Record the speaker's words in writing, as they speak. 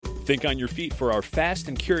Think on your feet for our Fast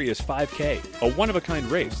and Curious 5K, a one-of-a-kind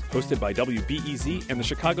race hosted by WBEZ and the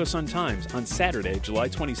Chicago Sun-Times on Saturday, July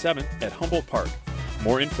 27th at Humboldt Park.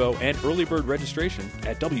 More info and early bird registration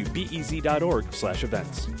at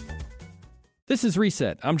wbez.org/events. This is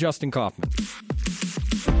Reset. I'm Justin Kaufman.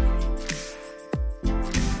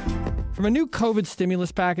 From a new COVID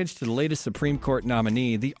stimulus package to the latest Supreme Court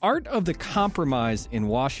nominee, the art of the compromise in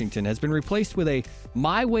Washington has been replaced with a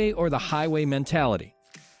my way or the highway mentality.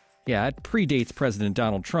 Yeah, it predates President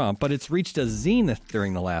Donald Trump, but it's reached a zenith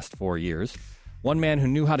during the last 4 years. One man who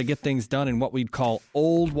knew how to get things done in what we'd call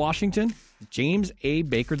old Washington, James A.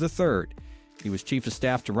 Baker III. He was Chief of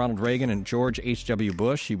Staff to Ronald Reagan and George H.W.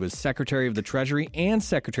 Bush. He was Secretary of the Treasury and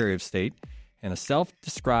Secretary of State, and a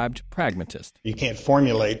self-described pragmatist. You can't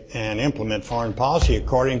formulate and implement foreign policy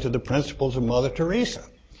according to the principles of Mother Teresa.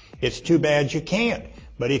 It's too bad you can't.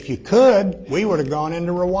 But if you could, we would have gone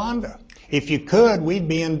into Rwanda. If you could, we'd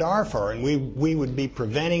be in Darfur, and we would be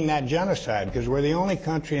preventing that genocide, because we're the only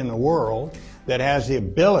country in the world that has the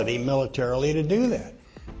ability militarily to do that.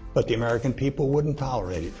 But the American people wouldn't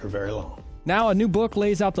tolerate it for very long. Now a new book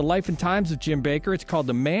lays out the life and times of Jim Baker. It's called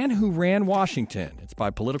The Man Who Ran Washington. It's by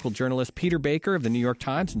political journalist Peter Baker of the New York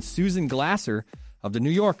Times and Susan Glasser of the New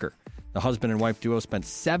Yorker. The husband and wife duo spent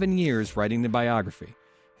 7 years writing the biography.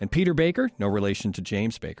 And Peter Baker, no relation to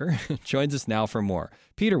James Baker, joins us now for more.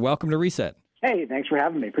 Peter, welcome to Reset. Hey, thanks for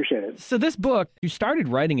having me. Appreciate it. So this book, you started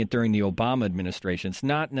writing it during the Obama administration. It's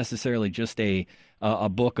not necessarily just a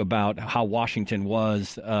book about how Washington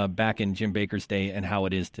was back in Jim Baker's day and how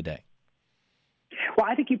it is today. Well,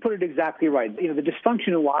 I think you put it exactly right. You know, the dysfunction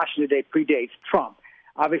in Washington today predates Trump.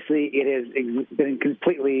 Obviously, it has been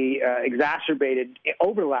completely exacerbated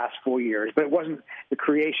over the last 4 years, but it wasn't the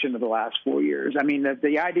creation of the last 4 years. I mean,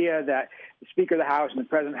 the idea that the Speaker of the House and the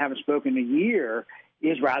President haven't spoken in a year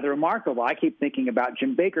is rather remarkable. I keep thinking about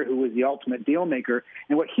Jim Baker, who was the ultimate deal maker,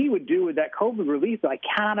 and what he would do with that COVID relief. I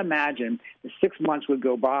cannot imagine that 6 months would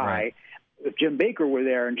go by if Jim Baker were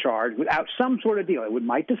there in charge without some sort of deal. It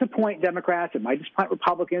might disappoint Democrats, it might disappoint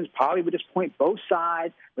Republicans, probably would disappoint both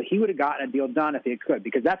sides, but he would have gotten a deal done if he could,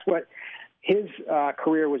 because that's what his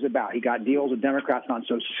career was about. He got deals with Democrats on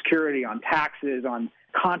Social Security, on taxes, on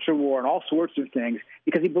Contra war, and all sorts of things,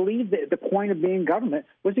 because he believed that the point of being in government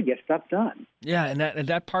was to get stuff done. Yeah, and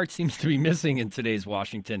that part seems to be missing in today's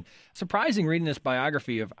Washington. Surprising reading this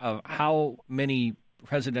biography of how many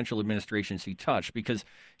presidential administrations he touched, because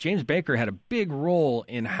James Baker had a big role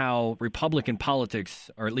in how Republican politics,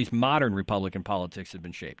 or at least modern Republican politics, had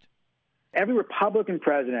been shaped. Every Republican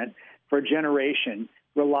president for a generation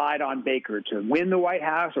relied on Baker to win the White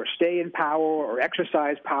House or stay in power or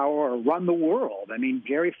exercise power or run the world. I mean,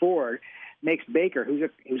 Jerry Ford makes Baker, who's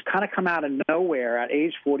kind of come out of nowhere at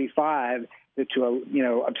age 45 to a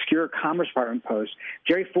obscure Commerce Department post.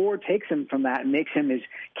 Jerry Ford takes him from that and makes him his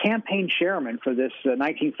campaign chairman for this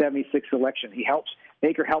 1976 election.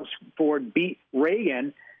 Baker helps Ford beat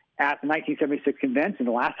Reagan at the 1976 convention,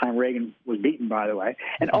 the last time Reagan was beaten, by the way,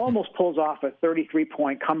 and almost pulls off a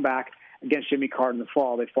 33-point comeback against Jimmy Carter in the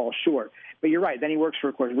fall. They fall short. But you're right. Then he works for,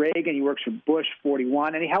 of course, Reagan. He works for Bush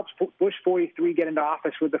 41, and he helps Bush 43 get into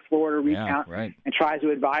office with the Florida recount and tries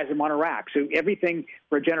to advise him on Iraq. So everything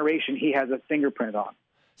for a generation he has a fingerprint on.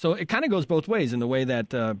 So it kind of goes both ways in the way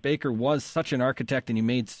that Baker was such an architect and he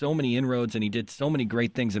made so many inroads and he did so many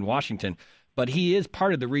great things in Washington, but he is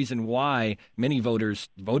part of the reason why many voters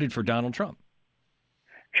voted for Donald Trump.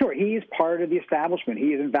 Sure, he is part of the establishment.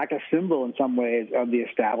 He is, in fact, a symbol in some ways of the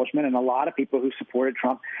establishment, and a lot of people who supported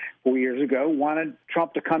Trump 4 years ago wanted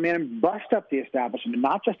Trump to come in and bust up the establishment,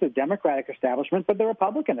 not just the Democratic establishment, but the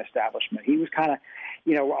Republican establishment. He was kind of,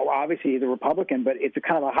 obviously he's a Republican, but it's a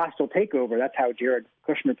kind of a hostile takeover. That's how Jared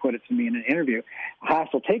Kushner put it to me in an interview, a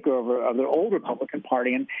hostile takeover of the old Republican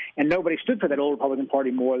Party, and nobody stood for that old Republican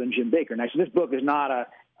Party more than Jim Baker. Now, so this book is not a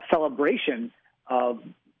celebration of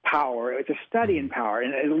power. It's a study in power,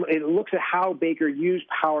 and it looks at how Baker used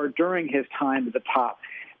power during his time at the top.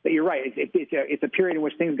 But you're right. It's a period in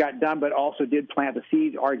which things got done, but also did plant the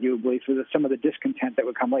seeds, arguably, for some of the discontent that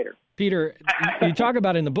would come later. Peter, you talk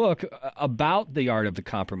about in the book about the art of the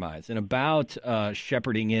compromise and about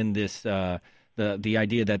shepherding in this the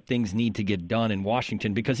idea that things need to get done in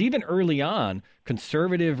Washington, because even early on,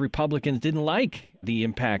 conservative Republicans didn't like the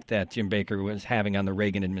impact that Jim Baker was having on the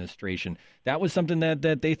Reagan administration. That was something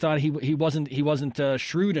that they thought he wasn't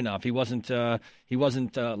shrewd enough. He wasn't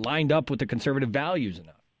lined up with the conservative values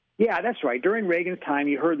enough. Yeah, that's right. During Reagan's time,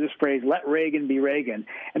 you heard this phrase, let Reagan be Reagan.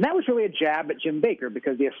 And that was really a jab at Jim Baker,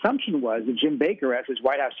 because the assumption was that Jim Baker, as his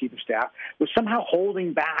White House chief of staff, was somehow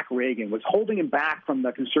holding back Reagan, was holding him back from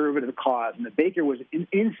the conservative cause, and that Baker was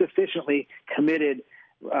insufficiently committed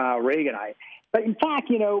Reaganite. But in fact,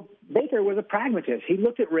 Baker was a pragmatist. He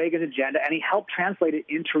looked at Reagan's agenda and he helped translate it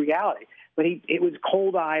into reality. But it was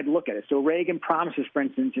cold-eyed look at it. So Reagan promises, for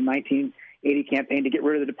instance, in 1980 campaign to get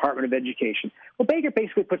rid of the Department of Education. Well, Baker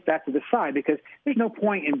basically puts that to the side because there's no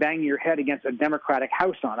point in banging your head against a Democratic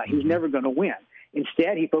House on it. He was never going to win.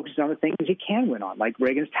 Instead, he focuses on the things he can win on, like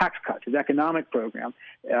Reagan's tax cuts, his economic program,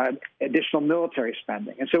 additional military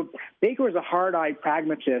spending. And so Baker was a hard-eyed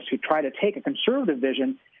pragmatist who tried to take a conservative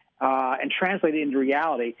vision and translate it into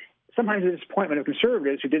reality, sometimes the disappointment of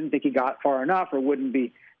conservatives who didn't think he got far enough or wouldn't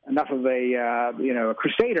be enough of a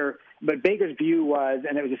crusader. But Baker's view was,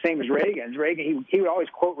 and it was the same as Reagan's. He would always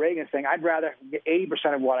quote Reagan saying, "I'd rather get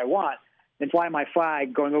 80% of what I want than fly my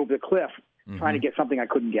flag going over the cliff trying to get something I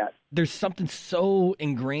couldn't get." There's something so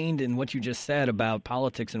ingrained in what you just said about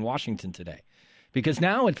politics in Washington today, because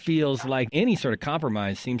now it feels like any sort of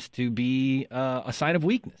compromise seems to be a sign of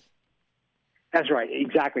weakness. That's right,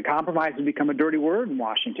 exactly. Compromise has become a dirty word in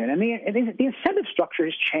Washington, and the incentive structure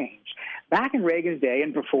has changed. Back in Reagan's day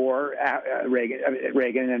and before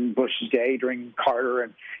Reagan and Bush's day, during Carter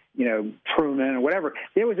and Truman or whatever,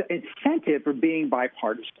 there was an incentive for being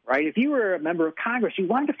bipartisan, right? If you were a member of Congress, you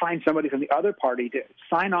wanted to find somebody from the other party to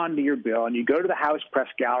sign on to your bill, and you go to the House press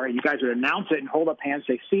gallery, you guys would announce it and hold up hands,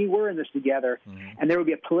 say, "See, we're in this together," and there would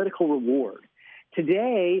be a political reward.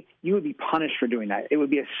 Today, you would be punished for doing that. It would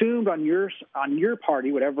be assumed on your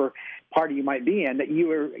party, whatever party you might be in, that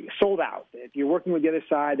you are sold out. If you're working with the other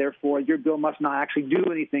side, therefore, your bill must not actually do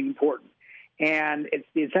anything important. And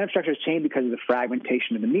the incentive structure has changed because of the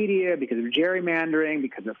fragmentation of the media, because of gerrymandering,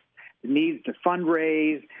 because of the needs to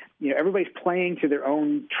fundraise. Everybody's playing to their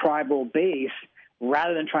own tribal base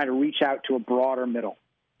rather than trying to reach out to a broader middle.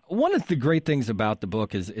 One of the great things about the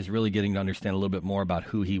book is really getting to understand a little bit more about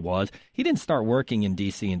who he was. He didn't start working in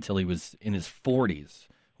D.C. until he was in his 40s,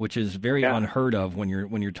 which is very unheard of when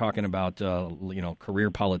you're talking about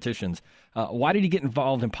career politicians. Why did he get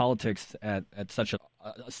involved in politics at such a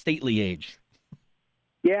stately age?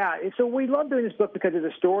 Yeah, so we love doing this book because it's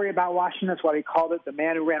a story about Washington. That's why we called it The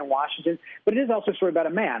Man Who Ran Washington. But it is also a story about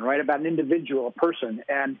a man, right, about an individual, a person.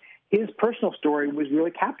 And his personal story was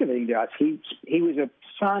really captivating to us. He was a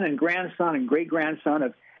son and grandson and great-grandson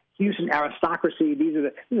of Houston aristocracy.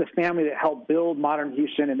 This is a family that helped build modern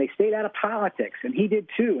Houston, and they stayed out of politics. And he did,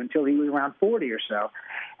 too, until he was around 40 or so.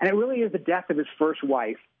 And it really is the death of his first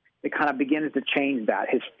wife that kind of begins to change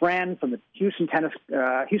that. His friend from the Houston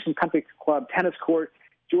Country Club tennis court,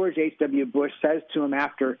 George H.W. Bush, says to him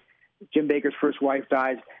after Jim Baker's first wife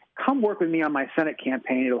dies, "Come work with me on my Senate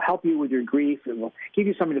campaign. It'll help you with your grief. It will give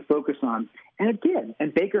you something to focus on." And it did.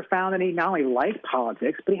 And Baker found that he not only liked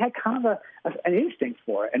politics, but he had kind of an instinct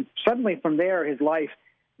for it. And suddenly from there, his life,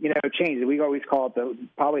 changed. We always call it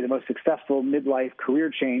probably the most successful midlife career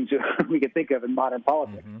change we could think of in modern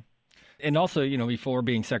politics. Mm-hmm. And also, before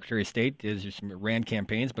being Secretary of State, he just ran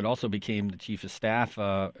campaigns, but also became the chief of staff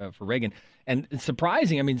for Reagan. And it's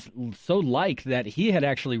surprising, so liked that he had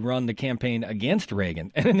actually run the campaign against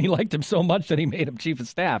Reagan. And he liked him so much that he made him chief of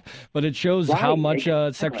staff. But it shows how much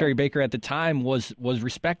Secretary Baker at the time was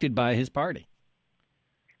respected by his party.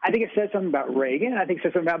 I think it says something about Reagan, and I think it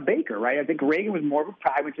says something about Baker, right? I think Reagan was more of a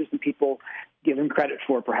pragmatist than people give him credit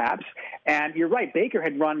for, perhaps. And you're right, Baker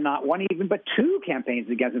had run not one even, but two campaigns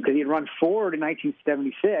against him, because he had run Ford in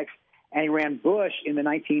 1976, and he ran Bush in the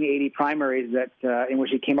 1980 primaries in which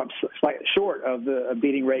he came up slightly short of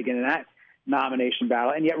beating Reagan in that nomination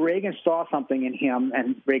battle. And yet Reagan saw something in him,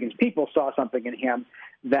 and Reagan's people saw something in him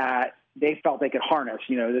that they felt they could harness,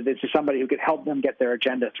 that this is somebody who could help them get their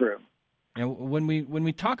agenda through. When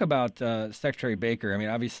we talk about Secretary Baker,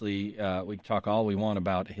 obviously we can talk all we want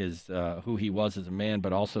about his who he was as a man,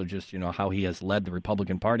 but also just how he has led the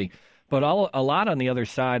Republican Party. But a lot on the other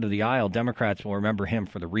side of the aisle, Democrats will remember him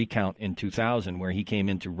for the recount in 2000, where he came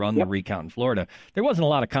in to run the recount in Florida. There wasn't a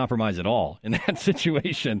lot of compromise at all in that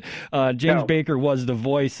situation. James Baker was the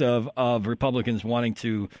voice of Republicans wanting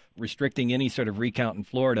to restricting any sort of recount in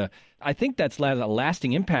Florida. I think that's had a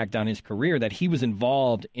lasting impact on his career, that he was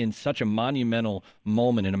involved in such a monumental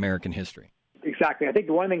moment in American history. Exactly. I think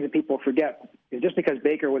one of the things that people forget is just because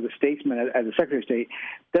Baker was a statesman as a Secretary of State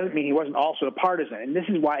doesn't mean he wasn't also a partisan. And this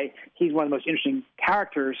is why he's one of the most interesting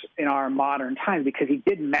characters in our modern times, because he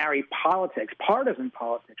did marry politics, partisan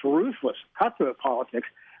politics, ruthless, cutthroat politics,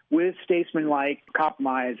 with statesman-like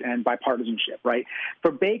compromise and bipartisanship, right?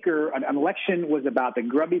 For Baker, an election was about the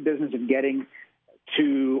grubby business of getting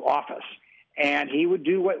to office. And he would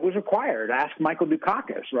do what was required. Ask Michael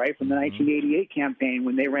Dukakis, right, from the 1988 campaign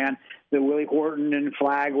when they ran the Willie Horton and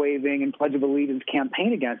flag-waving and Pledge of Allegiance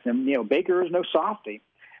campaign against him. Baker is no softy.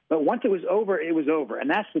 But once it was over, it was over. And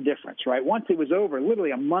that's the difference, right? Once it was over,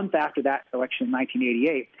 literally a month after that election in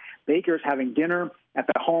 1988, Baker's having dinner at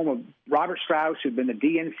the home of Robert Strauss, who'd been the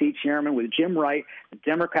DNC chairman, with Jim Wright, the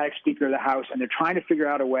Democratic Speaker of the House, and they're trying to figure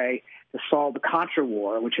out a way to solve the Contra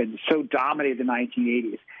War, which had so dominated the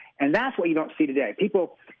 1980s. And that's what you don't see today.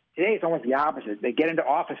 People today, it's almost the opposite. They get into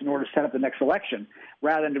office in order to set up the next election,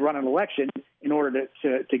 rather than to run an election in order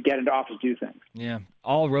to get into office, do things. Yeah,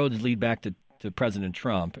 all roads lead back to President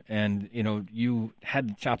Trump. And, you know, you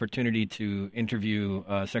had the opportunity to interview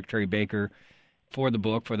Secretary Baker for the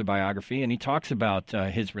book, for the biography, and he talks about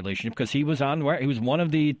his relationship because he was one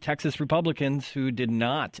of the Texas Republicans who did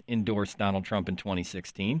not endorse Donald Trump in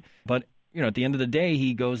 2016. But, you know, at the end of the day,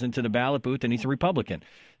 he goes into the ballot booth and he's a Republican.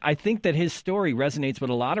 I think that his story resonates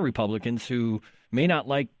with a lot of Republicans who may not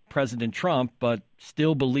like President Trump, but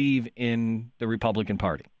still believe in the Republican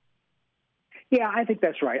Party. Yeah, I think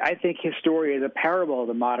that's right. I think his story is a parable of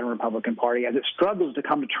the modern Republican Party as it struggles to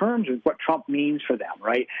come to terms with what Trump means for them,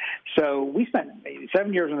 right? So we spent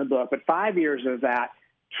 7 years on the book, but 5 years of that,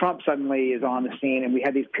 Trump suddenly is on the scene, and we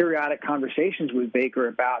had these periodic conversations with Baker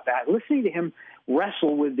about that, listening to him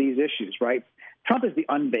wrestle with these issues, right? Trump is the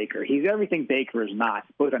un-Baker. He's everything Baker is not,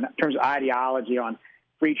 both in terms of ideology on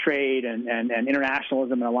free trade and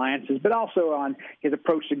internationalism and alliances, but also on his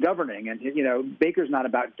approach to governing. And, you know, Baker's not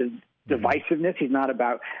about divisiveness. He's not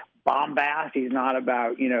about bombast. He's not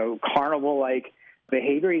about, you know, carnival-like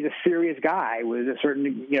behavior. He's a serious guy with a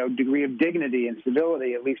certain, you know, degree of dignity and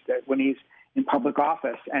civility, at least when he's in public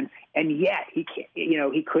office. And yet he can't, you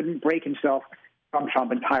know, he couldn't break himself from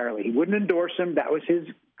Trump entirely. He wouldn't endorse him. That was his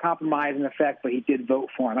compromise in effect, but he did vote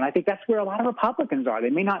for him. And I think that's where a lot of Republicans are. They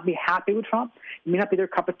may not be happy with Trump. It may not be their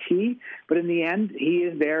cup of tea, but in the end, he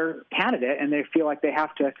is their candidate, and they feel like they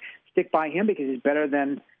have to stick by him because he's better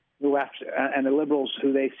than the left and the liberals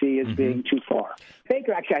who they see as being too far.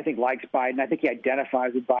 Baker actually, I think, likes Biden. I think he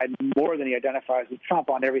identifies with Biden more than he identifies with Trump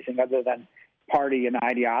on everything other than party and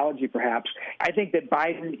ideology, perhaps. I think that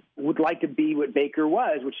Biden would like to be what Baker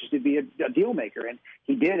was, which is to be a deal maker. And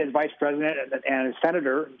he did, as vice president and as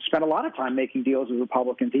senator, spent a lot of time making deals with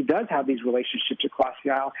Republicans. He does have these relationships across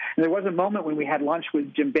the aisle. And there was a moment when we had lunch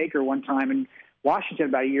with Jim Baker one time in Washington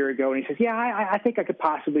about a year ago, and he says, yeah, I think I could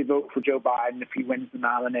possibly vote for Joe Biden if he wins the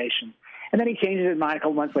nomination. And then he changes his mind a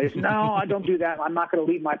couple months later. He says, no, I don't do that. I'm not going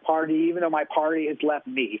to leave my party, even though my party has left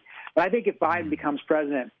me. But I think if Biden becomes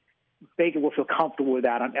president, Baker will feel comfortable with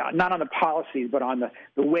that, not on the policies, but on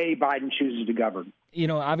the way Biden chooses to govern. You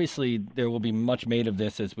know, obviously there will be much made of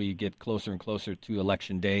this as we get closer and closer to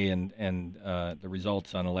Election Day and the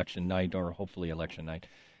results on election night, or hopefully election night.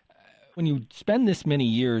 When you spend this many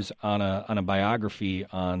years on a biography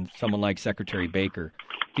on someone like Secretary Baker,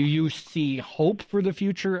 do you see hope for the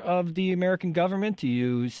future of the American government? Do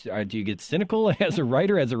you get cynical as a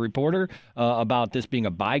writer, as a reporter, about this being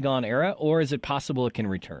a bygone era, or is it possible it can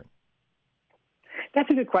return? That's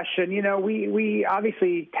a good question. You know, we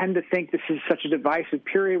obviously tend to think this is such a divisive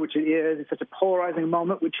period, which it is. It's such a polarizing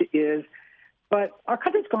moment, which it is. But our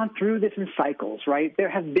country's gone through this in cycles, right? There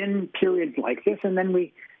have been periods like this, and then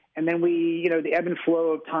we, you know, the ebb and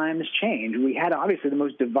flow of times change. We had obviously the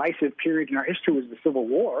most divisive period in our history was the Civil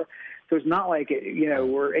War. So it's not like, you know,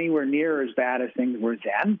 we're anywhere near as bad as things were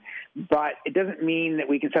then. But it doesn't mean that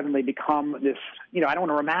we can suddenly become this, you know, I don't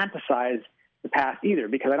want to romanticize the past either,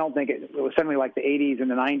 because I don't think it was suddenly like the 80s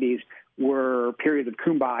and the 90s were periods of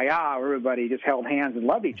kumbaya where everybody just held hands and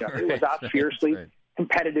loved each other. It was a fiercely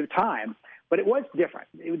competitive time. But it was different.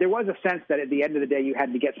 There was a sense that at the end of the day you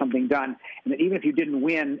had to get something done, and that even if you didn't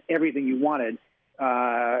win everything you wanted,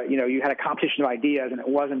 you know, you had a competition of ideas, and it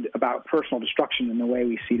wasn't about personal destruction in the way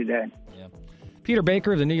we see today. Yeah. Peter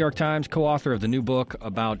Baker of the New York Times, co-author of the new book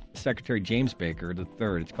about Secretary James Baker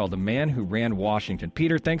III. It's called The Man Who Ran Washington.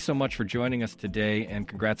 Peter, thanks so much for joining us today, and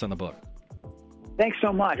congrats on the book. Thanks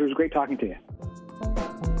so much. It was great talking to you.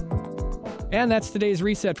 And that's today's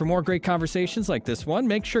Reset. For more great conversations like this one,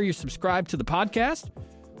 make sure you subscribe to the podcast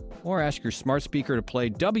or ask your smart speaker to play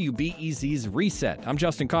WBEZ's Reset. I'm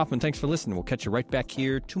Justin Kaufman. Thanks for listening. We'll catch you right back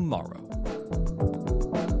here tomorrow.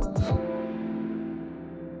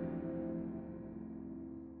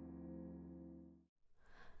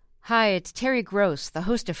 Hi, it's Terry Gross, the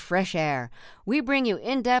host of Fresh Air. We bring you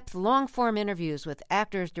in-depth, long-form interviews with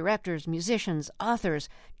actors, directors, musicians, authors,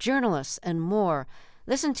 journalists, and more.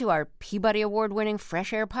 Listen to our Peabody Award-winning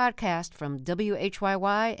Fresh Air podcast from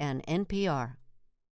WHYY and NPR.